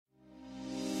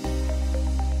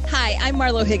Hi, I'm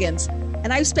Marlo Higgins,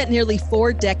 and I've spent nearly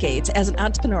 4 decades as an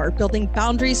entrepreneur building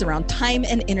boundaries around time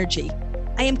and energy.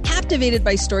 I am captivated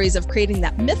by stories of creating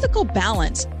that mythical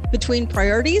balance between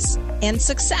priorities and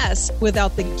success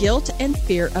without the guilt and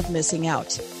fear of missing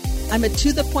out. I'm a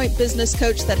to-the-point business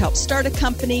coach that helps start a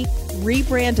company,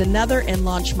 rebrand another, and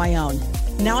launch my own.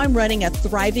 Now I'm running a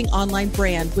thriving online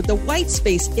brand with the white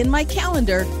space in my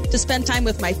calendar to spend time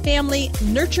with my family,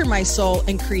 nurture my soul,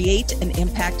 and create an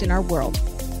impact in our world.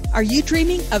 Are you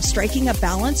dreaming of striking a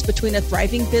balance between a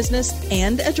thriving business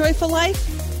and a joyful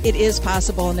life? It is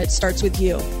possible, and it starts with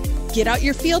you. Get out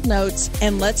your field notes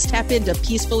and let's tap into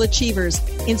Peaceful Achievers,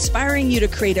 inspiring you to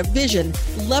create a vision,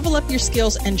 level up your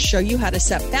skills, and show you how to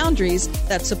set boundaries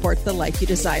that support the life you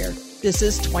desire. This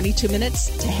is 22 Minutes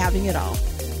to Having It All.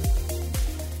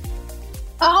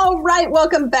 All right,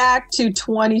 welcome back to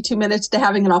 22 Minutes to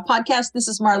Having It All podcast. This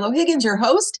is Marlo Higgins, your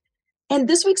host. And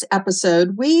this week's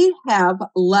episode, we have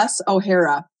Les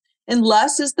O'Hara. And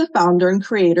Les is the founder and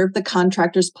creator of the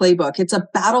Contractor's Playbook. It's a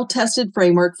battle-tested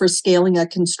framework for scaling a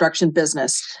construction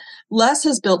business. Les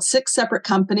has built 6 separate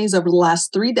companies over the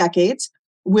last 3 decades,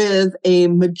 with a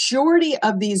majority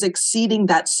of these exceeding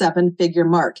that 7-figure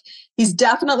mark. He's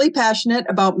definitely passionate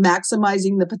about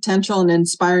maximizing the potential and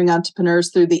inspiring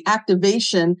entrepreneurs through the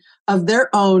activation of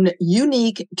their own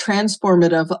unique,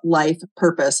 transformative life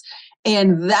purpose.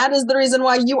 And that is the reason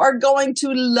why you are going to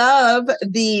love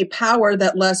the power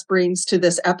that Les brings to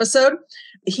this episode.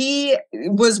 He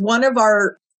was one of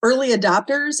our early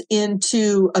adopters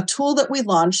into a tool that we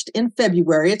launched in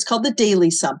February. It's called the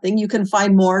Daily Something. You can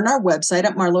find more on our website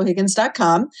at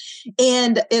marlohiggins.com.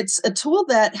 And it's a tool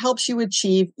that helps you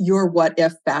achieve your what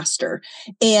if faster.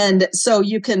 And so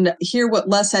you can hear what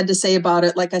Les had to say about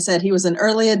it. Like I said, he was an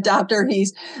early adopter. He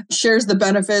shares the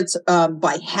benefits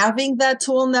by having that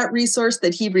tool and that resource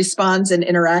that he responds and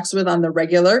interacts with on the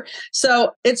regular.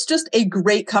 So it's just a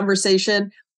great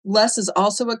conversation. Les is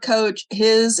also a coach.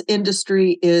 His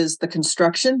industry is the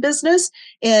construction business.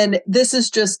 And this is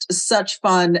just such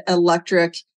fun,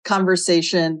 electric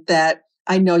conversation that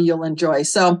I know you'll enjoy.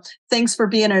 So thanks for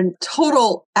being a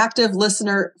total active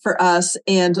listener for us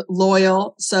and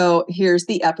loyal. So here's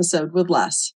the episode with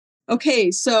Les.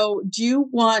 Okay, so do you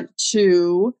want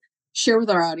to share with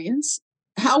our audience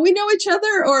how we know each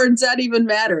other, or does that even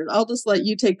matter? I'll just let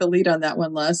you take the lead on that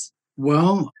one, Les.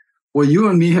 Well, you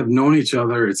and me have known each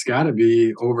other. It's got to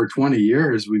be over 20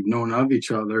 years. We've known of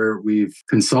each other. We've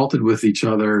consulted with each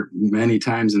other many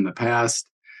times in the past.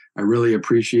 I really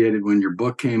appreciated when your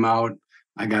book came out.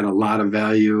 I got a lot of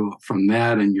value from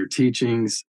that and your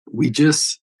teachings. We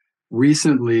just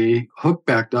recently hooked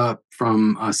back up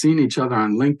from seeing each other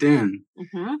on LinkedIn.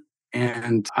 Mm-hmm.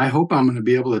 And I hope I'm going to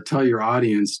be able to tell your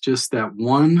audience just that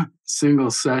one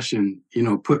single session,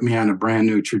 put me on a brand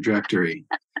new trajectory.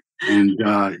 And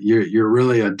you're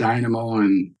really a dynamo,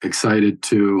 and excited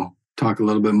to talk a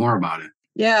little bit more about it.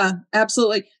 Yeah,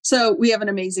 absolutely. So we have an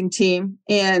amazing team,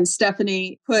 and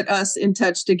Stephanie put us in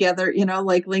touch together.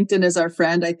 Like LinkedIn is our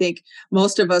friend. I think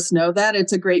most of us know that.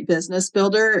 It's a great business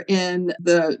builder in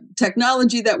the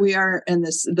technology that we are and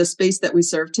the space that we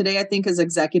serve today, I think, as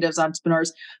executives,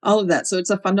 entrepreneurs, all of that. So it's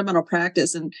a fundamental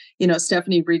practice. And,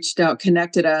 Stephanie reached out,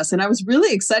 connected us. And I was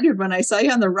really excited when I saw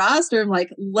you on the roster. I'm like,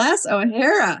 Les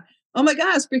O'Hara. Oh my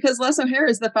gosh, because Les O'Hara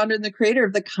is the founder and the creator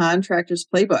of the Contractor's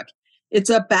Playbook. It's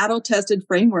a battle-tested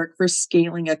framework for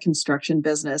scaling a construction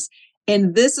business.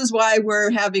 And this is why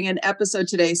we're having an episode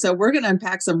today. So we're going to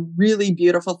unpack some really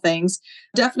beautiful things.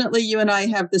 Definitely you and I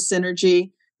have the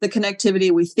synergy, the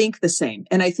connectivity. We think the same.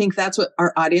 And I think that's what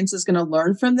our audience is going to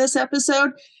learn from this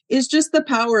episode, is just the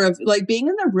power of like being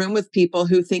in the room with people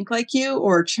who think like you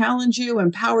or challenge you,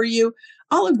 empower you,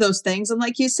 all of those things. And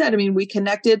like you said, we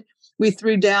connected. We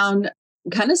threw down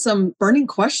kind of some burning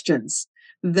questions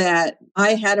that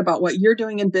I had about what you're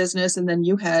doing in business, and then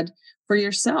you had for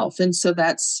yourself. And so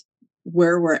that's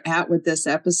where we're at with this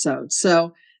episode.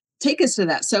 So take us to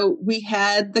that. So we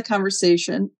had the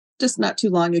conversation just not too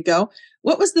long ago.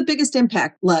 What was the biggest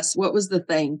impact, Les? What was the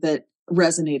thing that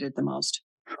resonated the most?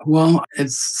 Well,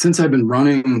 since I've been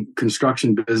running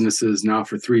construction businesses now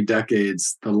for 3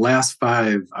 decades, the last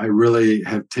 5, I really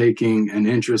have taken an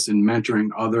interest in mentoring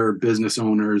other business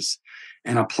owners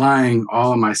and applying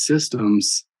all of my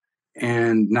systems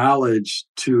and knowledge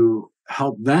to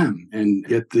help them and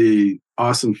get the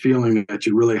awesome feeling that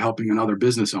you're really helping another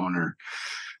business owner.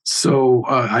 So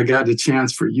I got a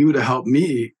chance for you to help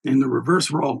me in the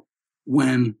reverse role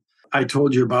when I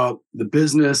told you about the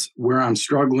business, where I'm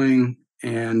struggling.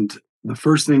 And the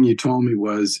first thing you told me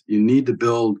was you need to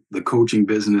build the coaching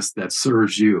business that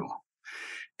serves you.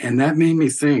 And that made me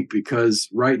think, because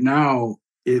right now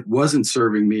it wasn't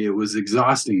serving me. It was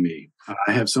exhausting me.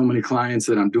 I have so many clients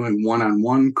that I'm doing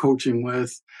one-on-one coaching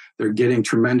with. They're getting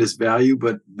tremendous value,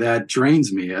 but that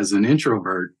drains me as an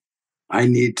introvert. I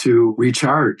need to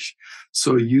recharge.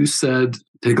 So you said,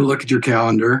 take a look at your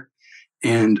calendar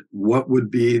and what would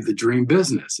be the dream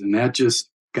business? And that just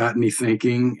got me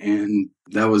thinking. And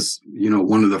that was,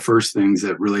 one of the first things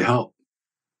that really helped.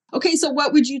 Okay, so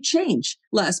what would you change,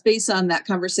 Les, based on that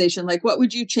conversation? Like, what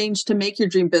would you change to make your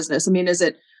dream business? I mean, is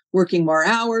it working more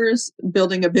hours,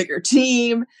 building a bigger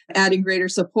team, adding greater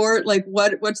support? Like,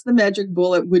 what's the magic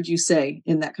bullet, would you say,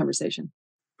 in that conversation?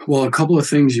 Well, a couple of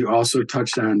things you also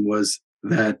touched on was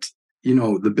that,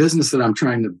 the business that I'm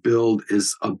trying to build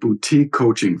is a boutique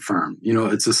coaching firm.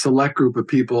 It's a select group of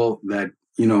people that,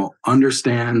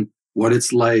 understand what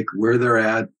it's like, where they're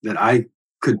at, that I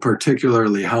could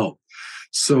particularly help.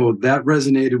 So that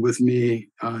resonated with me.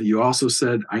 You also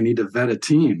said, I need to vet a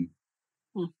team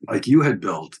like you had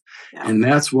built. Yeah. And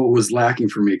that's what was lacking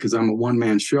for me because I'm a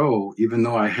one-man show, even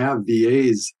though I have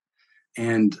VAs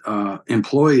and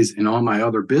employees in all my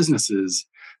other businesses.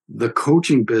 The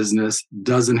coaching business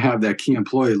doesn't have that key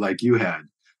employee like you had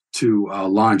to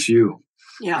launch you.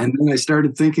 Yeah. And then I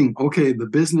started thinking, okay, the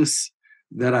business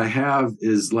that I have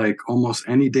is like almost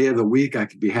any day of the week, I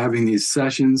could be having these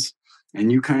sessions. And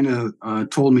you kind of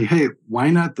told me, hey, why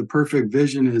not the perfect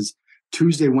vision is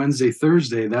Tuesday, Wednesday,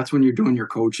 Thursday. That's when you're doing your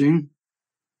coaching.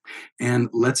 And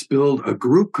let's build a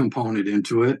group component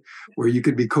into it where you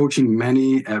could be coaching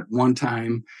many at one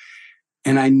time.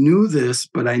 And I knew this,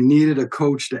 but I needed a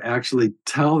coach to actually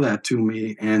tell that to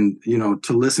me and,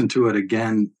 to listen to it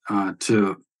again,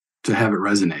 to have it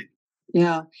resonate.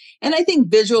 Yeah. And I think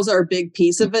visuals are a big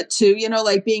piece of it too,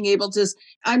 like being able to,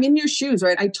 I'm in your shoes,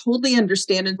 right? I totally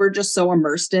understand and we're just so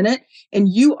immersed in it. And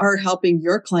you are helping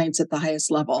your clients at the highest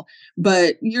level,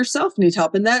 but yourself needs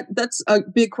help. And that's a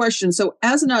big question. So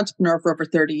as an entrepreneur for over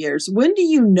 30 years, when do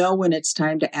you know when it's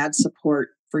time to add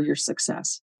support for your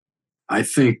success? I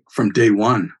think from day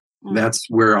one, that's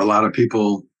where a lot of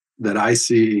people that I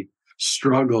see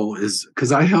struggle is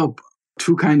because I help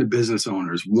two kind of business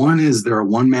owners. One is they're a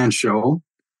one-man show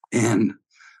and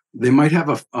they might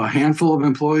have a handful of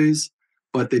employees,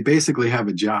 but they basically have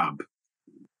a job.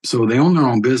 So they own their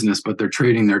own business, but they're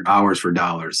trading their hours for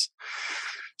dollars.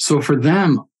 So for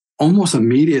them, almost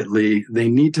immediately, they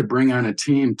need to bring on a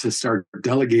team to start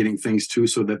delegating things to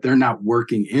so that they're not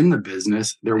working in the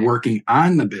business, they're working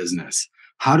on the business.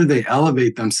 How do they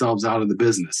elevate themselves out of the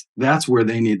business? That's where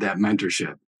they need that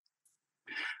mentorship.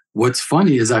 What's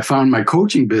funny is I found my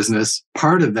coaching business,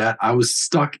 part of that I was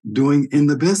stuck doing in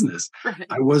the business. Right.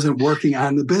 I wasn't working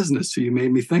on the business. So you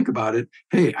made me think about it.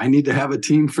 Hey, I need to have a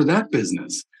team for that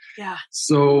business. Yeah.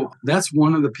 So that's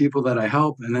one of the people that I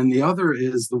help. And then the other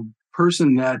is the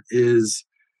person that is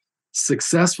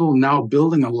successful now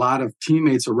building a lot of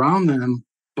teammates around them,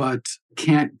 but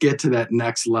can't get to that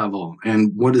next level.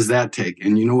 And what does that take?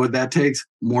 And you know what that takes?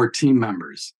 More team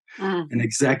members. An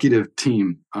executive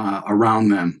team around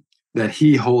them that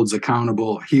he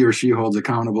or she holds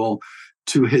accountable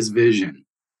to his vision.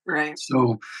 Right.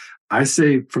 So I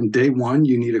say from day one,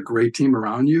 you need a great team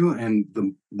around you, and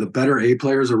the better A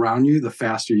players around you, the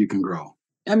faster you can grow.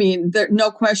 I mean,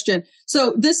 no question.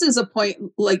 So this is a point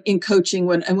like in coaching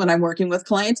when I'm working with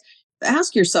clients,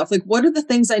 ask yourself, like, what are the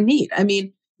things I need? I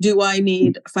mean, do I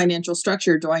need financial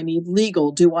structure? Do I need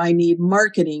legal? Do I need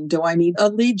marketing? Do I need a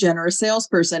lead gen or a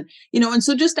salesperson? And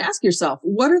so just ask yourself,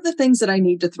 what are the things that I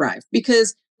need to thrive?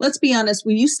 Because let's be honest,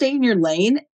 when you stay in your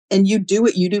lane and you do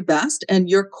what you do best and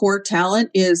your core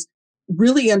talent is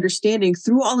really understanding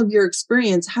through all of your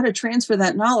experience how to transfer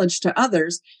that knowledge to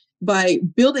others by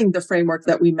building the framework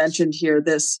that we mentioned here,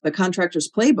 the contractor's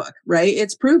playbook, right?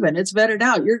 It's proven, it's vetted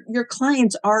out. Your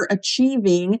clients are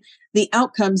achieving the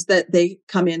outcomes that they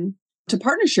come in to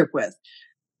partnership with.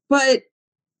 But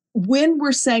when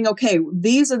we're saying, okay,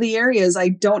 these are the areas I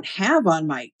don't have on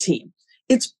my team,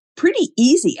 it's pretty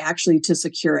easy actually to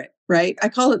secure it, right? I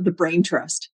call it the brain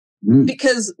trust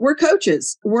because we're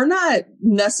coaches. We're not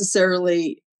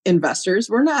necessarily investors.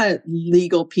 We're not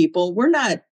legal people. We're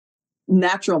not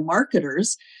natural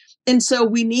marketers. And so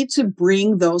we need to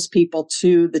bring those people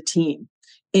to the team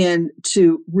and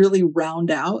to really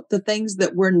round out the things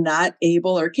that we're not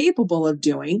able or capable of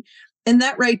doing. And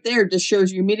that right there just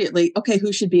shows you immediately, okay,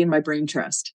 who should be in my brain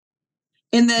trust?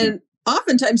 And then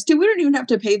oftentimes too, we don't even have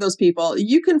to pay those people.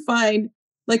 You can find,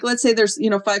 like, let's say there's,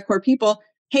 5 core people.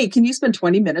 Hey, can you spend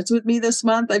 20 minutes with me this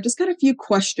month? I've just got a few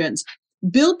questions.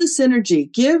 Build the synergy.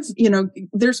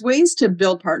 There's ways to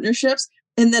build partnerships.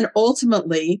 And then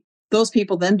ultimately, those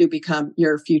people then do become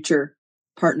your future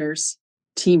partners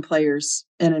team players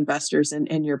and investors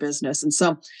in your business. And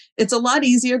so it's a lot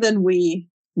easier than we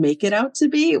make it out to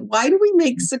be. Why do we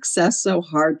make success so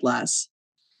hard, Les?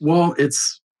 Well,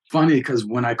 it's funny because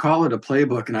when I call it a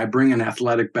playbook and I bring an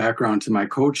athletic background to my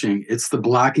coaching, it's the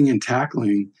blocking and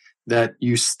tackling that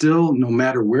you still, no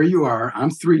matter where you are, I'm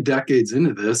 3 decades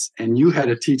into this, and you had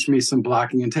to teach me some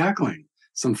blocking and tackling,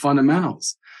 some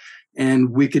fundamentals. And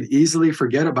we could easily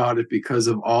forget about it because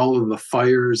of all of the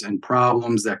fires and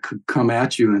problems that could come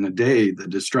at you in a day, the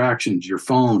distractions, your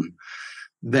phone,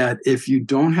 that if you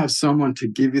don't have someone to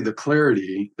give you the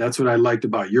clarity, that's what I liked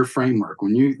about your framework.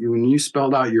 When you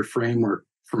spelled out your framework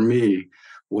for me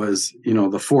was,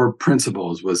 the 4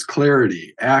 principles was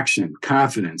clarity, action,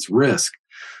 confidence, risk.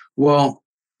 Well,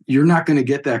 you're not going to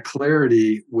get that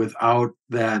clarity without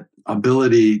that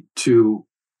ability to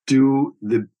do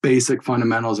the basic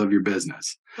fundamentals of your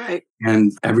business. Right.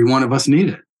 And every one of us need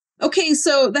it. Okay,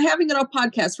 so the Having It All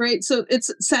podcast, right? So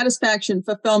it's satisfaction,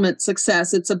 fulfillment,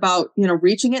 success. It's about,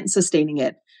 reaching it and sustaining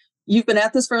it. You've been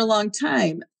at this for a long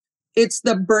time. It's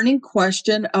the burning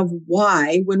question of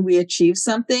why, when we achieve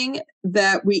something,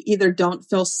 that we either don't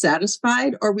feel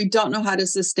satisfied or we don't know how to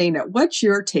sustain it. What's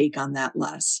your take on that,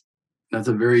 Les? That's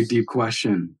a very deep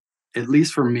question. At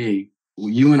least for me,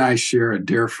 you and I share a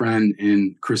dear friend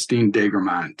in Christine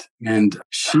Degermont, and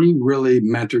she really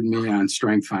mentored me on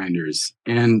Strength Finders.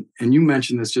 And you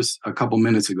mentioned this just a couple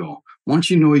minutes ago. Once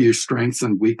you know your strengths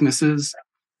and weaknesses,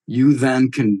 you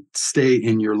then can stay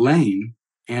in your lane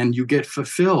and you get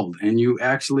fulfilled and you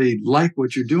actually like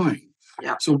what you're doing.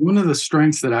 Yeah. So one of the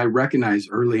strengths that I recognized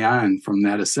early on from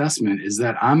that assessment is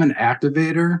that I'm an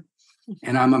activator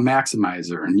and I'm a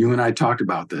maximizer. And you and I talked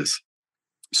about this.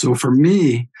 So for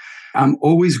me, I'm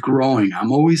always growing.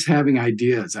 I'm always having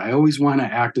ideas. I always want to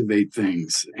activate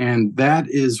things. And that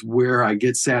is where I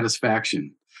get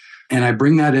satisfaction. And I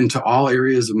bring that into all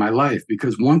areas of my life,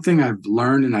 because one thing I've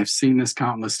learned, and I've seen this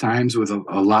countless times with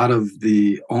a lot of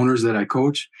the owners that I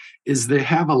coach, is they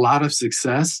have a lot of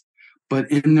success,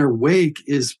 but in their wake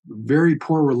is very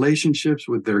poor relationships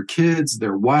with their kids,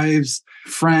 their wives,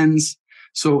 friends.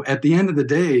 So at the end of the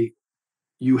day,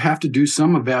 you have to do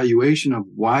some evaluation of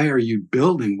why are you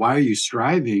building, why are you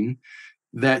striving,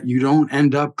 that you don't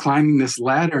end up climbing this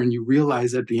ladder and you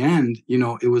realize at the end,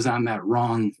 it was on that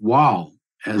wrong wall,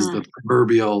 as the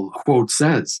proverbial quote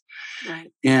says.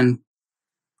 Right. And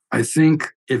I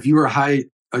think if you're a high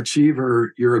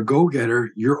achiever, you're a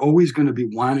go-getter, you're always going to be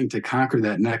wanting to conquer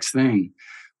that next thing.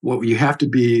 What you have to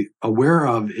be aware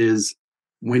of is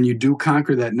when you do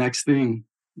conquer that next thing,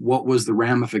 what was the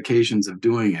ramifications of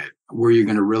doing it? Were you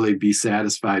going to really be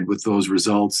satisfied with those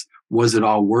results? Was it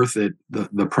all worth it,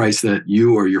 the price that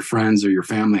you or your friends or your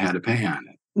family had to pay on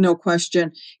it? No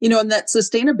question. And that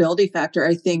sustainability factor,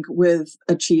 I think, with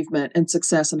achievement and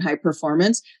success and high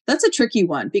performance, that's a tricky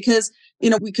one because,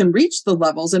 we can reach the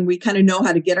levels and we kind of know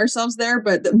how to get ourselves there,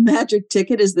 but the magic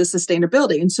ticket is the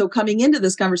sustainability. And so coming into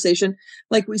this conversation,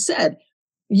 like we said,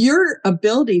 your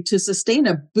ability to sustain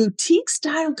a boutique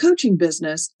style coaching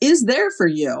business is there for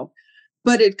you.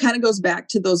 But it kind of goes back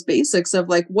to those basics of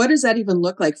like, what does that even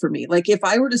look like for me? Like if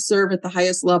I were to serve at the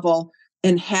highest level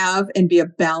and have and be a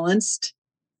balanced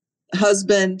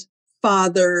husband,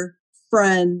 father,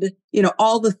 friend,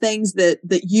 all the things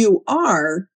that you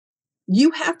are,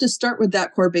 you have to start with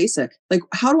that core basic. Like,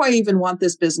 how do I even want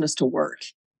this business to work?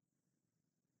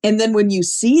 And then when you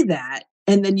see that,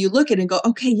 and then you look at it and go,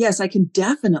 okay, yes, I can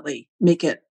definitely make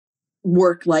it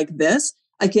work like this.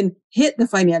 I can hit the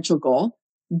financial goal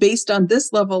based on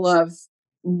this level of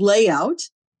layout.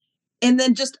 And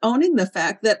then just owning the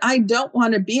fact that I don't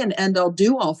want to be an end all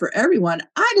do all for everyone.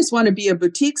 I just want to be a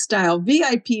boutique style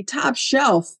VIP top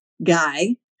shelf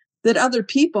guy that other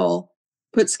people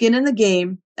put skin in the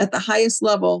game at the highest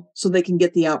level so they can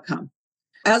get the outcome.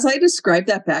 As I describe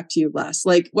that back to you, Les,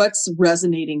 like what's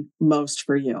resonating most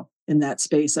for you in that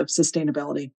space of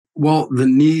sustainability? Well, the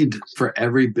need for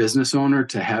every business owner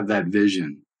to have that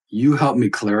vision. You helped me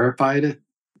clarify it,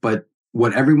 but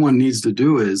what everyone needs to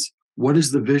do is, what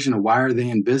is the vision of why are they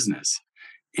in business?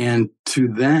 And to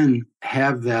then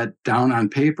have that down on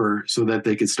paper so that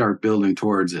they could start building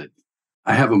towards it.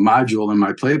 I have a module in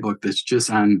my playbook that's just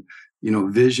on,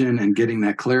 vision and getting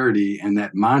that clarity and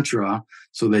that mantra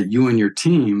so that you and your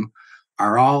team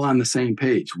are all on the same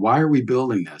page. Why are we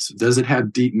building this? Does it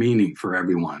have deep meaning for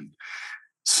everyone?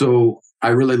 So I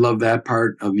really love that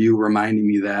part of you reminding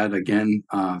me that again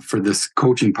for this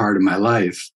coaching part of my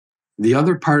life. The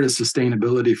other part of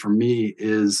sustainability for me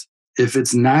is if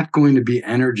it's not going to be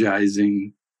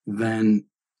energizing, then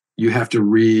you have to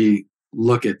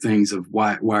re-look at things of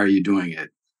why are you doing it?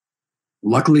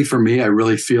 Luckily for me, I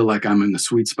really feel like I'm in the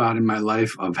sweet spot in my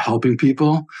life of helping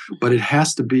people, but it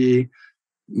has to be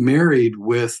married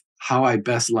with how I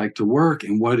best like to work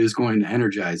and what is going to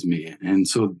energize me. And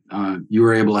so you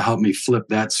were able to help me flip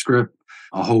that script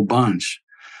a whole bunch.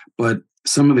 But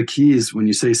some of the keys when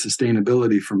you say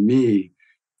sustainability for me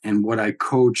and what I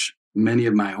coach many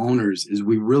of my owners is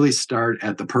we really start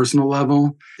at the personal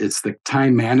level. It's the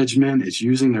time management. It's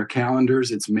using their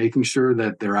calendars. It's making sure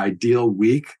that their ideal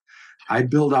week, I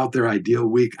build out their ideal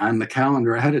week on the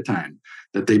calendar ahead of time,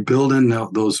 that they build in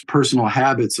those personal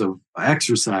habits of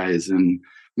exercise and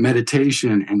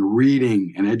meditation and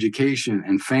reading and education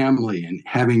and family and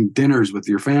having dinners with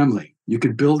your family. You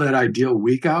could build that ideal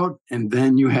week out, and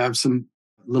then you have some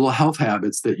little health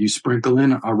habits that you sprinkle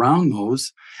in around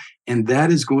those. And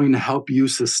that is going to help you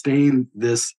sustain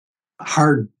this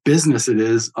hard business it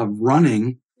is of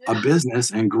running a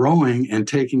business and growing and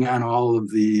taking on all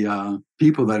of the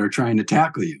people that are trying to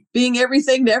tackle you. Being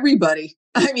everything to everybody.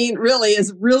 I mean, really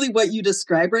is really what you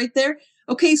describe right there.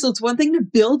 Okay, so it's one thing to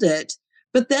build it,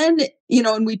 but then,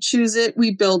 and we choose it,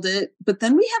 we build it, but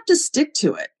then we have to stick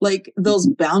to it. Like those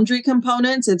boundary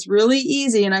components, it's really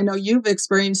easy. And I know you've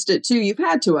experienced it too. You've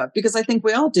had to have, because I think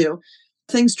we all do.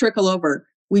 Things trickle over.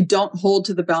 We don't hold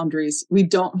to the boundaries. We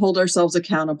don't hold ourselves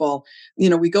accountable.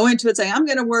 We go into it saying, I'm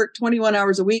going to work 21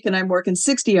 hours a week and I'm working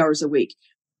 60 hours a week.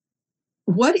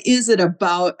 What is it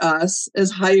about us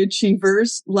as high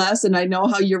achievers, Les? And I know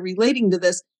how you're relating to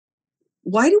this.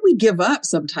 Why do we give up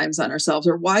sometimes on ourselves?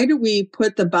 Or why do we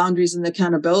put the boundaries and the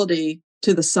accountability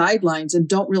to the sidelines and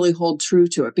don't really hold true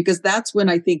to it? Because that's when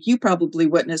I think you probably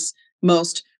witness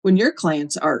most when your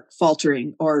clients are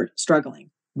faltering or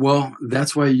struggling. Well,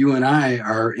 that's why you and I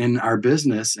are in our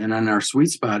business and on our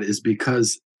sweet spot, is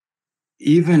because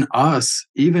even us,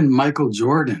 even Michael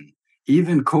Jordan,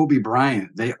 even Kobe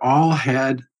Bryant, they all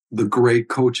had the great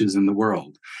coaches in the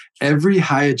world. Every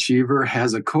high achiever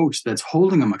has a coach that's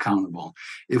holding them accountable.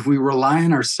 If we rely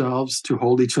on ourselves to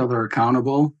hold each other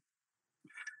accountable,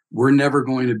 we're never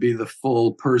going to be the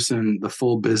full person, the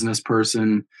full business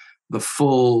person, the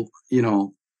full,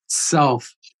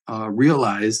 self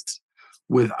realized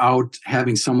without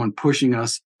having someone pushing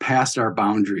us past our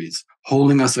boundaries,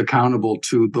 holding us accountable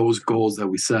to those goals that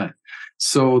we set.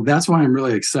 So that's why I'm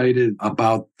really excited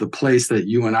about the place that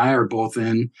you and I are both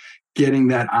in, getting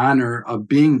that honor of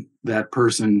being that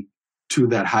person to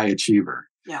that high achiever.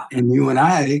 Yeah. And you and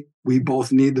I, we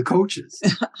both need the coaches.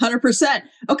 100%.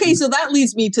 Okay. So that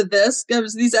leads me to this,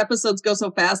 because these episodes go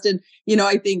so fast. And,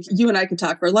 I think you and I could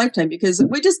talk for a lifetime because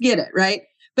we just get it, right?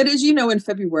 But as you know, in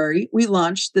February, we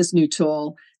launched this new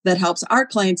tool that helps our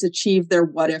clients achieve their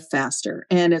what if faster.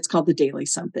 And it's called the Daily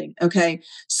Something. Okay.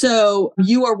 So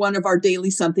you are one of our Daily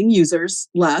Something users,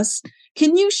 Les.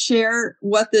 Can you share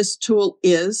what this tool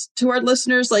is to our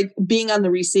listeners, like being on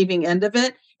the receiving end of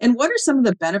it? And what are some of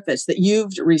the benefits that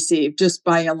you've received just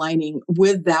by aligning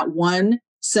with that one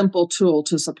simple tool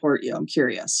to support you? I'm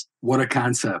curious. What a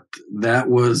concept. That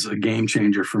was a game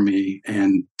changer for me.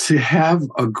 And to have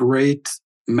a great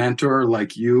mentor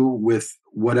like you with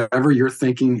whatever you're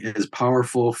thinking is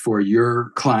powerful for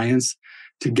your clients,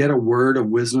 to get a word of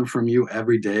wisdom from you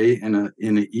every day in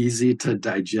an easy to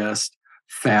digest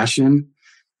fashion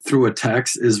through a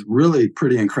text is really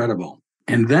pretty incredible.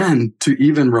 And then to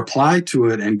even reply to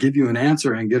it and give you an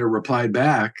answer and get a reply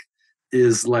back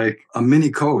is like a mini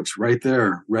coach right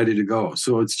there, ready to go.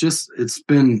 So it's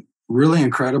been really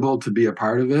incredible to be a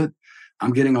part of it.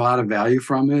 I'm getting a lot of value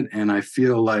from it. And I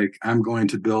feel like I'm going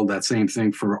to build that same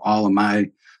thing for all of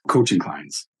my coaching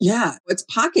clients. Yeah. It's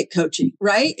pocket coaching,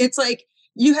 right? It's like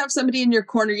you have somebody in your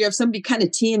corner, you have somebody kind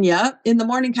of teeing you up in the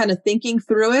morning, kind of thinking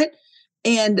through it.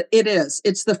 And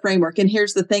it's the framework. And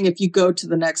here's the thing, if you go to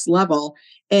the next level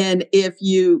and if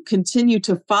you continue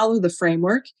to follow the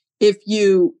framework, if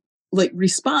you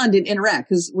respond and interact,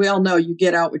 because we all know you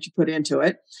get out what you put into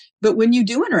it. But when you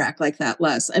do interact like that,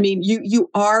 Les, I mean, you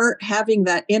are having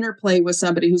that interplay with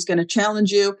somebody who's going to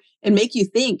challenge you and make you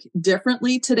think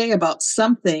differently today about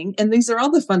something. And these are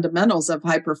all the fundamentals of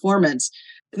high performance.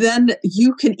 Then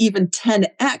you can even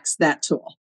 10x that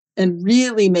tool and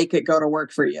really make it go to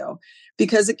work for you.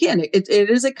 Because again, it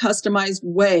is a customized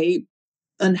way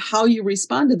on how you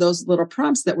respond to those little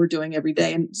prompts that we're doing every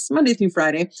day. And it's Monday through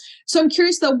Friday. So I'm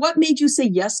curious though, what made you say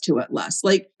yes to it, Les?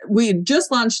 Like we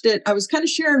just launched it. I was kind of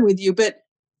sharing with you, but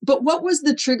what was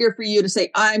the trigger for you to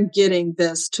say, I'm getting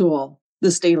this tool,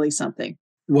 this Daily Something?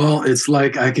 Well, it's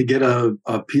like I could get a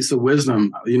piece of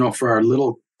wisdom, for our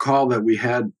little call that we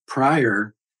had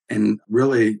prior. And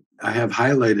really, I have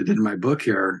highlighted in my book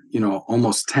here,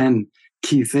 almost 10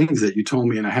 key things that you told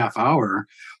me in a half hour.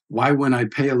 Why wouldn't I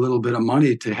pay a little bit of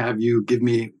money to have you give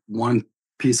me one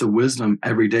piece of wisdom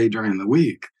every day during the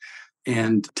week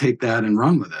and take that and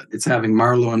run with it. It's having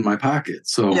Marlo in my pocket.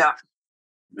 So Yeah.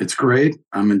 It's great.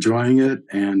 I'm enjoying it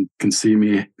and can see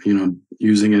me,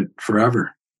 using it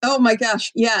forever. Oh my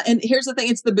gosh. Yeah. And here's the thing.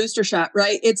 It's the booster shot,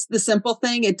 right? It's the simple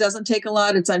thing. It doesn't take a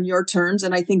lot. It's on your terms.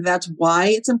 And I think that's why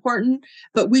it's important.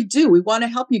 But we want to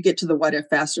help you get to the what if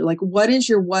faster. Like, what is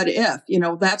your what if?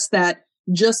 That's that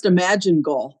just imagine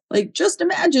goal. Like, just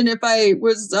imagine if I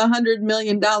was $100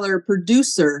 million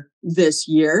producer this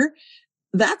year.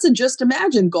 That's a just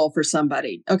imagine goal for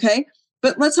somebody. Okay.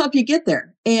 But let's help you get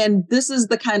there. And this is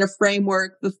the kind of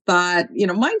framework, the thought,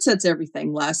 mindset's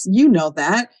everything, Les. You know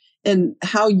that. And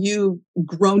how you've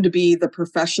grown to be the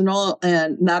professional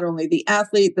and not only the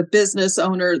athlete, the business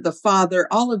owner, the father,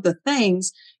 all of the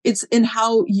things. It's in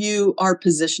how you are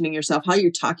positioning yourself, how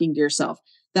you're talking to yourself,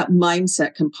 that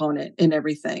mindset component and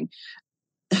everything.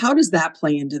 How does that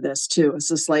play into this too? Is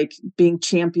this like being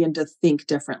championed to think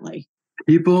differently?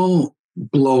 People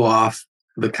blow off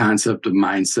the concept of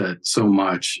mindset so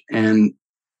much. And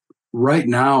right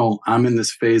now I'm in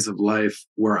this phase of life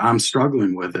where I'm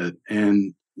struggling with it.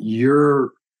 And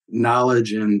your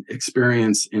knowledge and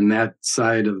experience in that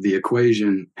side of the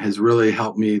equation has really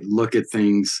helped me look at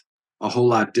things a whole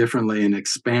lot differently and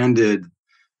expanded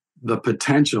the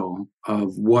potential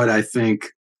of what I think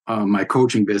my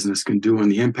coaching business can do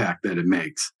and the impact that it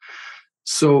makes.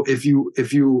 So if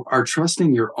you are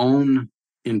trusting your own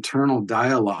internal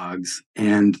dialogues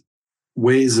and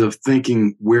ways of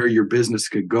thinking where your business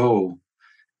could go,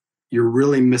 you're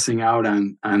really missing out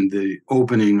on the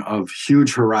opening of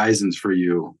huge horizons for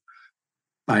you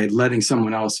by letting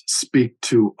someone else speak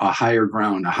to a higher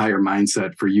ground, a higher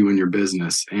mindset for you and your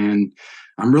business. And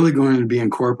I'm really going to be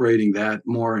incorporating that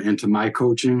more into my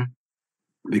coaching,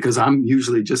 because I'm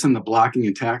usually just in the blocking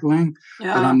and tackling, but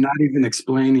I'm not even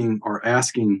explaining or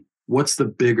asking, what's the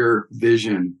bigger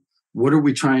vision? What are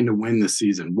we trying to win this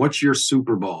season? What's your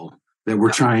Super Bowl that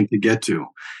we're trying to get to?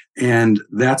 And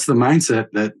that's the mindset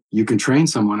that you can train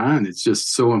someone on. It's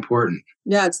just so important.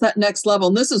 Yeah, it's that next level.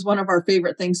 And this is one of our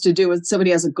favorite things to do when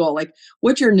somebody has a goal. Like,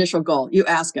 what's your initial goal? You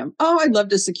ask them, I'd love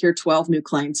to secure 12 new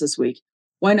clients this week.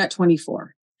 Why not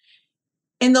 24?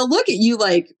 And they'll look at you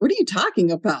like, what are you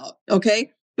talking about?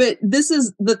 Okay. But this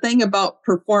is the thing about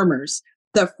performers.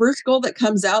 The first goal that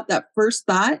comes out, that first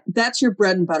thought, that's your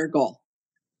bread and butter goal.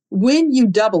 When you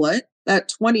double it, at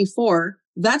 24,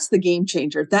 that's the game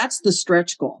changer. That's the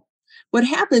stretch goal. What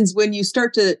happens when you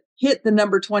start to hit the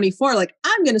number 24, like,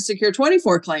 I'm going to secure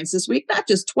 24 clients this week, not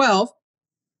just 12.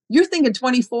 You're thinking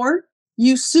 24,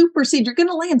 you supersede. You're going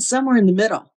to land somewhere in the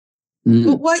middle.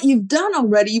 But what you've done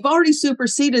already, you've already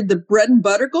superseded the bread and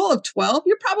butter goal of 12.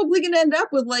 You're probably going to end up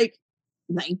with like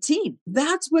 19.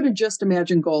 That's what a just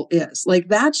imagine goal is. Like,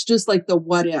 that's just like the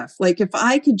what if. Like, if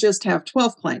I could just have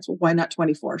 12 clients, well, why not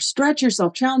 24? Stretch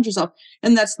yourself, challenge yourself.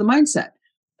 And that's the mindset.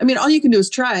 I mean, all you can do is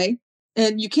try,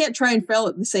 and you can't try and fail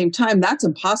at the same time. That's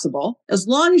impossible. As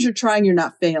long as you're trying, you're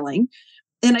not failing.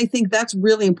 And I think that's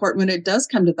really important when it does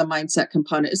come to the mindset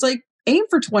component. It's like, aim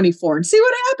for 24 and see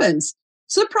what happens.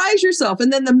 Surprise yourself.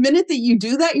 And then the minute that you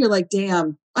do that, you're like,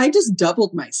 damn, I just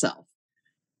doubled myself.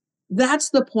 That's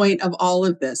the point of all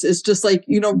of this. It's just like,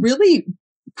 really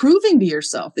proving to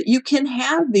yourself that you can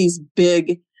have these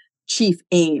big chief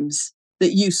aims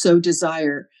that you so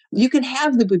desire. You can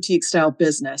have the boutique style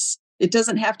business. It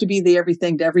doesn't have to be the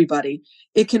everything to everybody.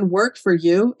 It can work for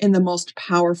you in the most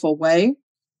powerful way,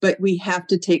 but we have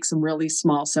to take some really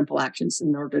small, simple actions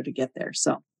in order to get there.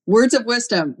 So, words of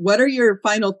wisdom. What are your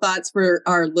final thoughts for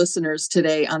our listeners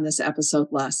today on this episode,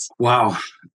 Les? Wow.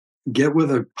 Get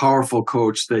with a powerful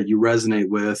coach that you resonate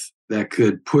with, that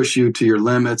could push you to your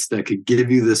limits, that could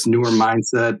give you this newer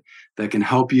mindset, that can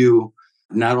help you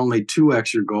not only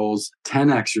 2x your goals,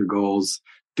 10x your goals,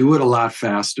 do it a lot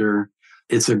faster.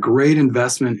 It's a great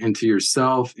investment into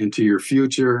yourself, into your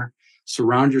future.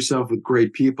 Surround yourself with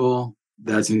great people.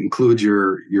 That includes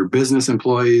your business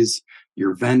employees,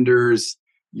 your vendors,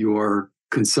 your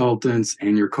consultants,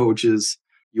 and your coaches.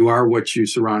 You are what you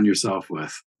surround yourself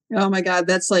with. Oh my God,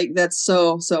 that's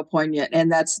so poignant. And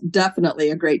that's definitely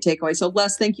a great takeaway. So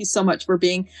Les, thank you so much for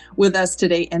being with us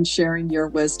today and sharing your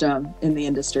wisdom in the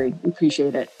industry. We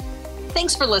appreciate it.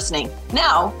 Thanks for listening.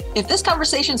 Now, if this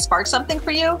conversation sparked something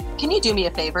for you, can you do me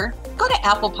a favor? Go to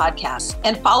Apple Podcasts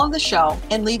and follow the show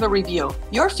and leave a review.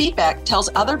 Your feedback tells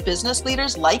other business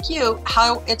leaders like you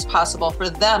how it's possible for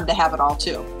them to have it all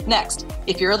too. Next,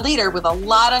 if you're a leader with a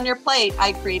lot on your plate,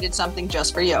 I created something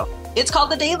just for you. It's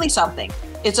called the Daily Something.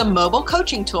 It's a mobile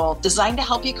coaching tool designed to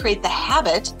help you create the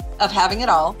habit of having it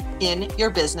all in your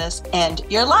business and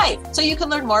your life. So you can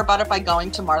learn more about it by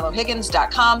going to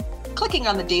marlohiggins.com clicking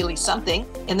on the Daily Something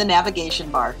in the navigation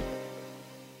bar.